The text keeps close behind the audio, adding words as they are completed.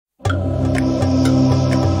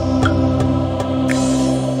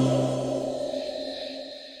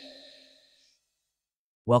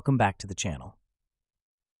Welcome back to the channel.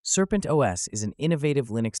 SerpentOS is an innovative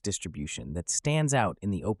Linux distribution that stands out in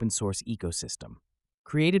the open source ecosystem.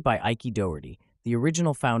 Created by Ike Doherty, the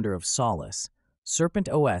original founder of Solace,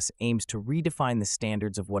 SerpentOS aims to redefine the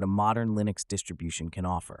standards of what a modern Linux distribution can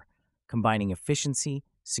offer, combining efficiency,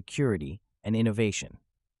 security, and innovation.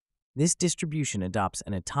 This distribution adopts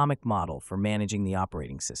an atomic model for managing the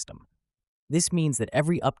operating system. This means that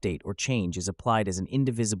every update or change is applied as an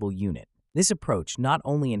indivisible unit. This approach not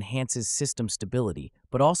only enhances system stability,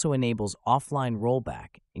 but also enables offline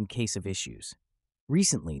rollback in case of issues.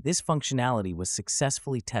 Recently, this functionality was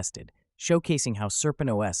successfully tested, showcasing how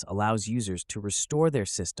SerpentOS allows users to restore their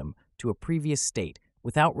system to a previous state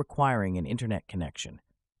without requiring an internet connection.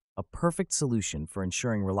 A perfect solution for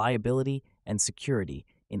ensuring reliability and security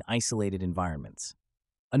in isolated environments.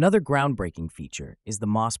 Another groundbreaking feature is the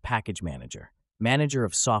MOS Package Manager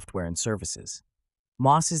of software and services.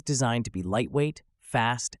 MOS is designed to be lightweight,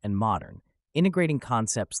 fast, and modern, integrating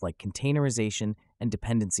concepts like containerization and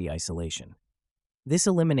dependency isolation. This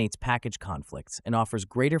eliminates package conflicts and offers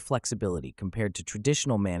greater flexibility compared to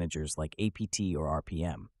traditional managers like apt or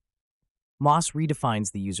RPM. MOS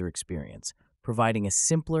redefines the user experience, providing a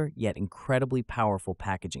simpler yet incredibly powerful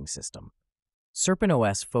packaging system.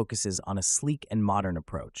 SerpentOS focuses on a sleek and modern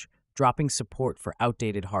approach, dropping support for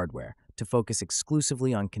outdated hardware to focus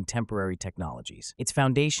exclusively on contemporary technologies. Its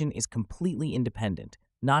foundation is completely independent,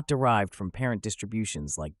 not derived from parent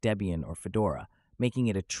distributions like Debian or Fedora, making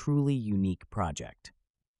it a truly unique project.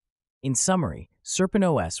 In summary,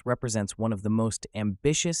 SerpentOS represents one of the most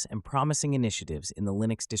ambitious and promising initiatives in the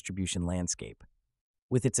Linux distribution landscape.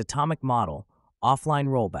 With its atomic model, offline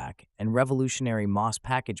rollback, and revolutionary MOS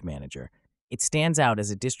package manager, it stands out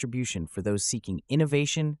as a distribution for those seeking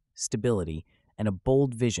innovation, stability, and a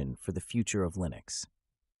bold vision for the future of Linux.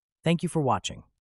 Thank you for watching.